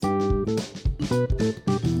Hey,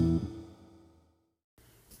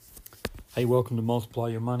 welcome to Multiply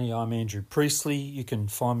Your Money. I'm Andrew Priestley. You can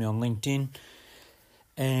find me on LinkedIn.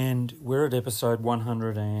 And we're at episode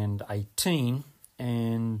 118.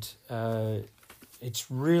 And it's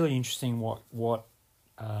really interesting what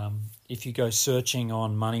if you go searching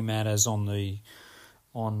on Money Matters on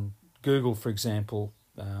Google, for example,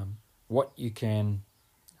 what you can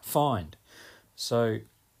find. So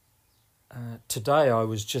today I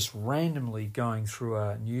was just randomly going through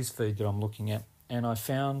a news feed that I'm looking at, and I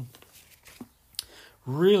found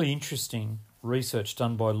really interesting research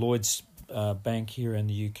done by Lloyds Bank here in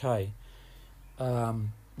the UK,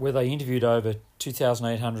 where they interviewed over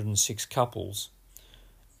 2,806 couples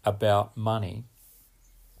about money.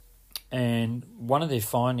 And one of their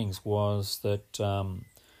findings was that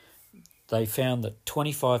they found that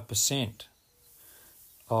 25%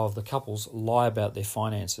 of the couples lie about their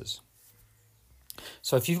finances.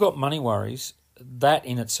 So if you've got money worries, that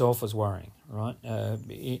in itself is worrying, right?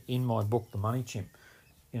 In my book, The Money Chimp,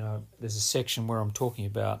 there's a section where I'm talking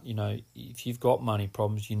about, if you've got money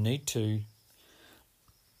problems, you need to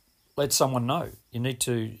let someone know. You need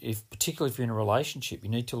to, particularly if you're in a relationship, you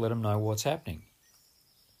need to let them know what's happening.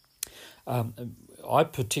 I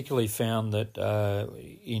particularly found that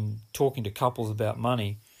in talking to couples about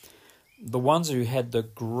money, the ones who had the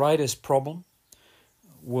greatest problem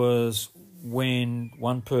was when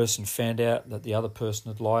one person found out that the other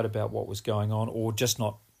person had lied about what was going on, or just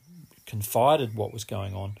not confided what was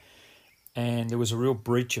going on, and there was a real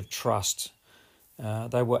breach of trust.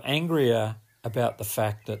 They were angrier about the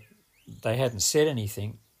fact that they hadn't said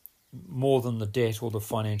anything more than the debt or the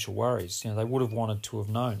financial worries. They would have wanted to have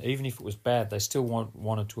known. Even if it was bad, they still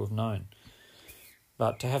wanted to have known.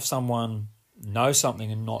 But to have someone know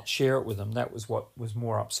something and not share it with them, that was what was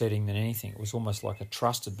more upsetting than anything. It was almost like a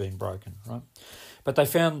trust had been broken, right? But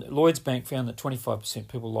Lloyds Bank found that 25%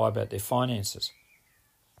 people lie about their finances.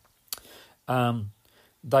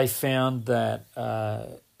 They found that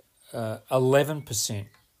 11%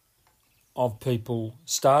 of people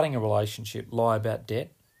starting a relationship lie about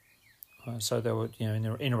debt. So they were, in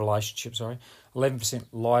a relationship, 11%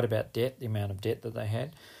 lied about debt, the amount of debt that they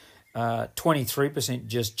had. 23%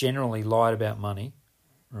 just generally lied about money,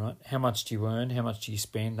 right? How much do you earn? How much do you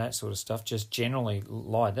spend? That sort of stuff. Just generally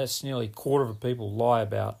lied. That's nearly a quarter of people lie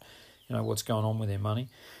about, what's going on with their money.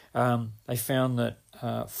 They found that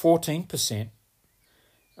 14%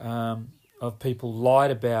 of people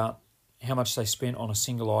lied about how much they spent on a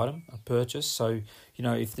single item, a purchase. So,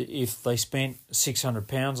 if they spent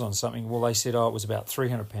 £600 on something, well, they said, it was about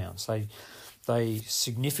 £300. They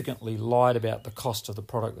significantly lied about the cost of the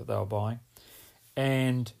product that they were buying.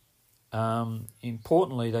 And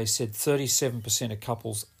importantly, they said 37% of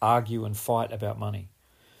couples argue and fight about money.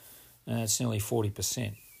 And that's nearly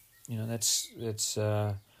 40%. That's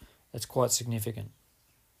quite significant.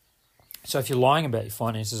 So if you're lying about your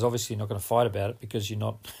finances, obviously you're not going to fight about it, because you're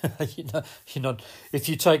not. You're not. If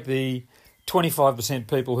you take the 25%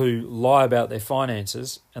 people who lie about their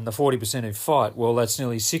finances and the 40% who fight, well, that's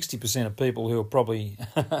nearly 60% of people who are probably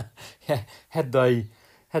had they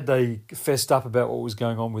fessed up about what was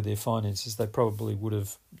going on with their finances, they probably would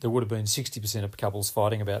have. There would have been 60% of couples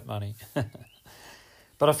fighting about money.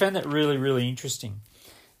 But I found that really, really interesting,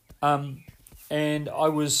 and I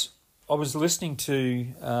was listening to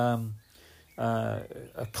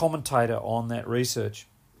a commentator on that research,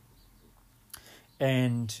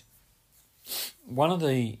 and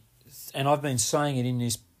and I've been saying it in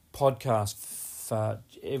this podcast for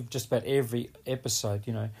just about every episode,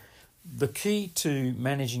 the key to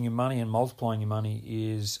managing your money and multiplying your money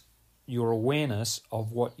is your awareness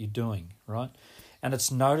of what you're doing, right? And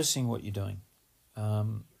it's noticing what you're doing.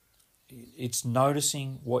 It's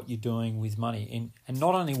noticing what you're doing with money, and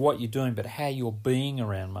not only what you're doing, but how you're being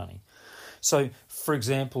around money. So, for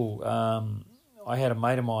example, I had a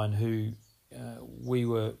mate of mine who we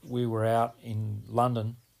were out in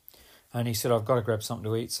London, and he said, "I've got to grab something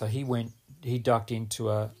to eat." So he ducked into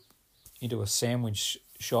a sandwich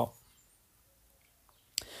shop,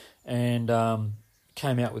 and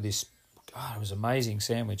came out with this. God, it was an amazing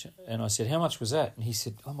sandwich. And I said, "How much was that?" And he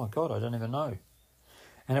said, "Oh my God, I don't even know."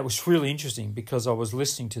 And it was really interesting, because I was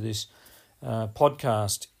listening to this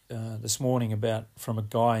podcast this morning from a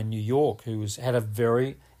guy in New York who had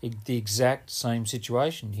the exact same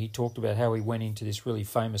situation. He talked about how he went into this really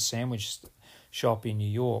famous sandwich shop in New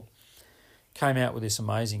York, came out with this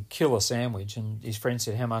amazing killer sandwich, and his friend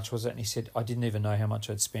said, "How much was it?" And he said, "I didn't even know how much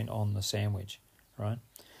I'd spent on the sandwich," right?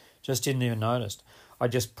 Just didn't even notice. I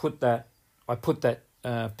just put that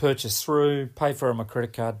purchase through, paid for it on my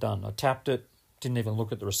credit card, done. I tapped it, Didn't even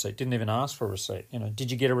look at the receipt. Didn't even ask for a receipt.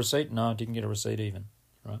 Did you get a receipt? No, I didn't get a receipt even.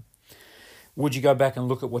 Right? Would you go back and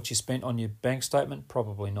look at what you spent on your bank statement?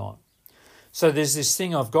 Probably not. So there's this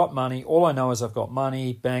thing, I've got money. All I know is I've got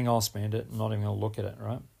money. Bang, I'll spend it. I'm not even going to look at it,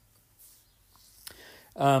 right?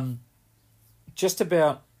 Just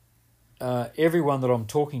about everyone that I'm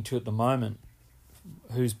talking to at the moment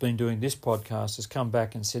who's been doing this podcast has come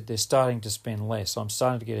back and said they're starting to spend less. I'm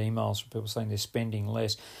starting to get emails from people saying they're spending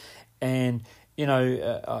less. And,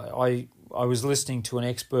 I was listening to an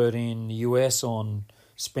expert in the US on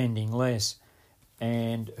spending less,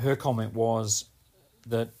 and her comment was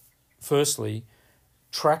that, firstly,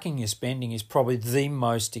 tracking your spending is probably the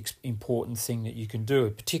most important thing that you can do,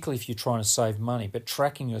 particularly if you're trying to save money. But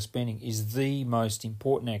tracking your spending is the most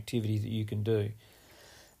important activity that you can do,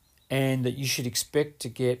 and that you should expect to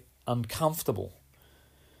get uncomfortable,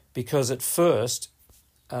 because at first,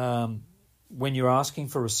 when you're asking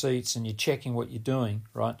for receipts and you're checking what you're doing,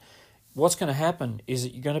 right, what's going to happen is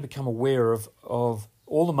that you're going to become aware of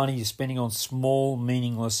all the money you're spending on small,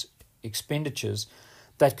 meaningless expenditures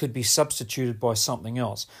that could be substituted by something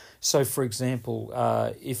else. So, for example,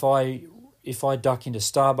 if I duck into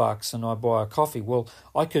Starbucks and I buy a coffee, well,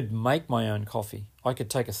 I could make my own coffee. I could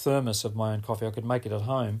take a thermos of my own coffee. I could make it at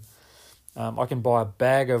home. I can buy a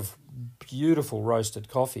bag of beautiful roasted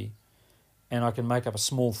coffee, and I can make up a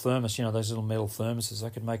small thermos, those little metal thermoses. I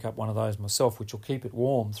could make up one of those myself, which will keep it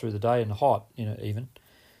warm through the day and hot, even.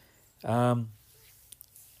 And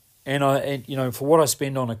for what I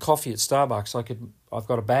spend on a coffee at Starbucks, I've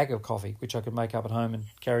got a bag of coffee which I could make up at home and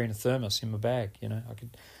carry in a thermos in my bag. I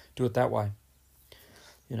could do it that way.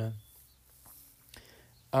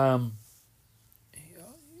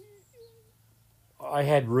 I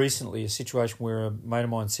had recently a situation where a mate of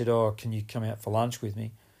mine said, "Oh, can you come out for lunch with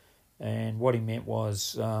me?" And what he meant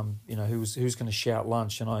was, who's going to shout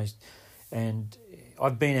lunch? And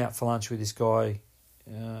I've been out for lunch with this guy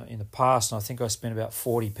in the past, and I think I spent about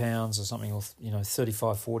 £40 or something, or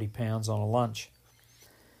 £35-40 on a lunch.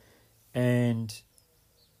 And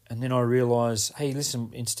then I realised, hey, listen,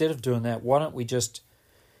 instead of doing that, why don't we just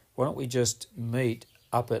meet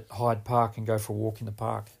up at Hyde Park and go for a walk in the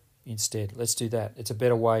park instead? Let's do that. It's a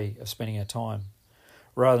better way of spending our time,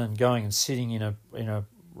 rather than going and sitting in a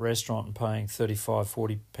restaurant and paying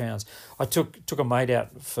 £35-40. I took a mate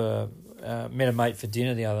out met a mate for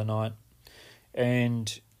dinner the other night,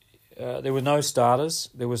 and there were no starters,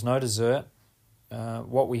 there was no dessert.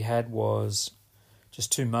 What we had was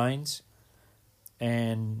just two mains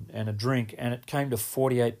and a drink, and it came to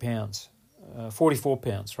 £48,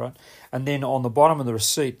 £44, right? And then on the bottom of the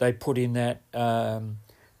receipt, they put in that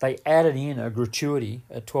they added in a gratuity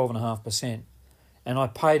at 12.5%. And I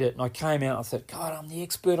paid it, and I came out and I thought, God, I'm the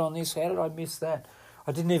expert on this. How did I miss that?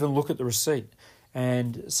 I didn't even look at the receipt.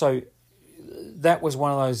 And so that was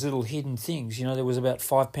one of those little hidden things. There was about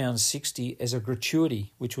 £5.60 as a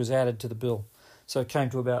gratuity, which was added to the bill. So it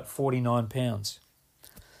came to about £49.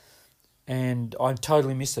 And I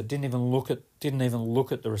totally missed it. Didn't even look at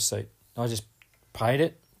the receipt. I just paid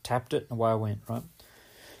it, tapped it, and away I went, right?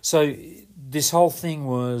 So this whole thing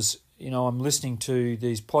was, I'm listening to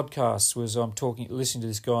these podcasts, listening to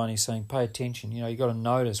this guy, and he's saying, pay attention. You got to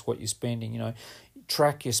notice what you're spending.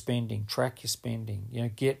 Track your spending.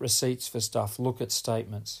 Get receipts for stuff. Look at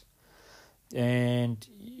statements. And,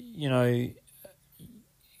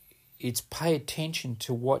 it's pay attention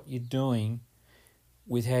to what you're doing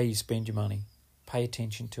with how you spend your money. Pay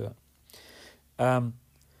attention to it.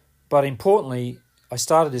 But importantly, I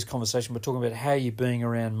started this conversation by talking about how you're being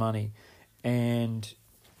around money, and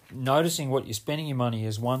noticing what you're spending your money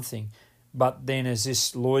is one thing, but then, as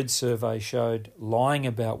this Lloyd survey showed, lying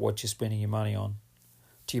about what you're spending your money on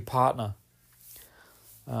to your partner.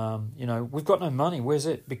 We've got no money. Where's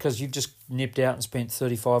it? Because you've just nipped out and spent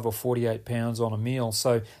 £35 or £48 on a meal.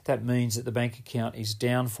 So that means that the bank account is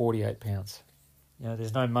down £48.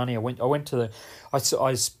 There's no money.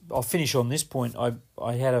 I'll finish on this point.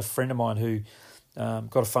 I had a friend of mine who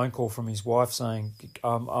got a phone call from his wife saying,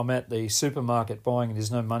 I'm at the supermarket buying and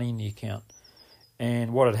there's no money in the account.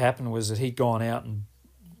 And what had happened was that he'd gone out and,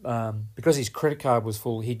 because his credit card was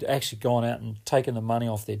full, he'd actually gone out and taken the money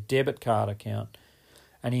off their debit card account,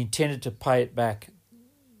 and he intended to pay it back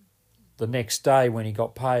the next day when he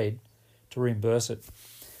got paid to reimburse it.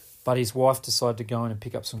 But his wife decided to go in and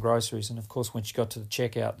pick up some groceries, and of course when she got to the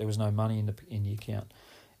checkout there was no money in the account.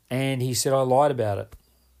 And he said, I lied about it.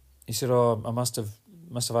 He said, I must have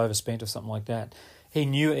overspent or something like that.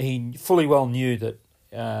 He fully well knew that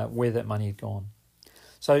where that money had gone.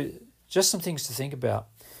 So just some things to think about.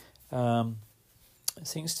 Right?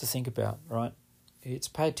 It's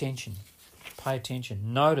pay attention.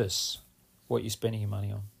 Notice what you're spending your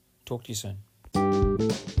money on. Talk to you soon.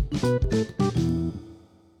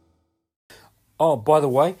 Oh, by the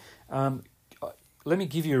way, let me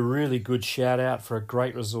give you a really good shout out for a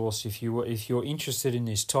great resource if you're interested in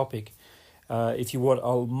this topic. If you want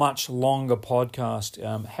a much longer podcast,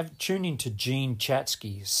 tune into Jean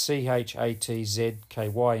Chatzky,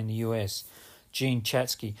 Chatzky in the US. Jean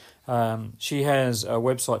Chatzky. She has a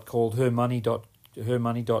website called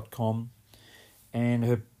hermoney.com, and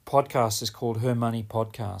her podcast is called Her Money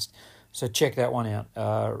Podcast. So check that one out.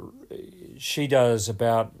 She does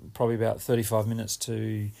probably about 35 minutes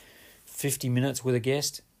to 50 minutes with a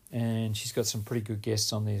guest, and she's got some pretty good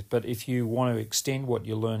guests on there. But if you want to extend what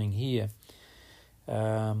you're learning here,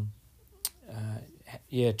 tune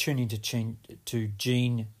into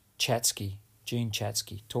Jean Chatzky. Jean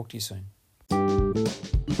Chatzky. Talk to you soon.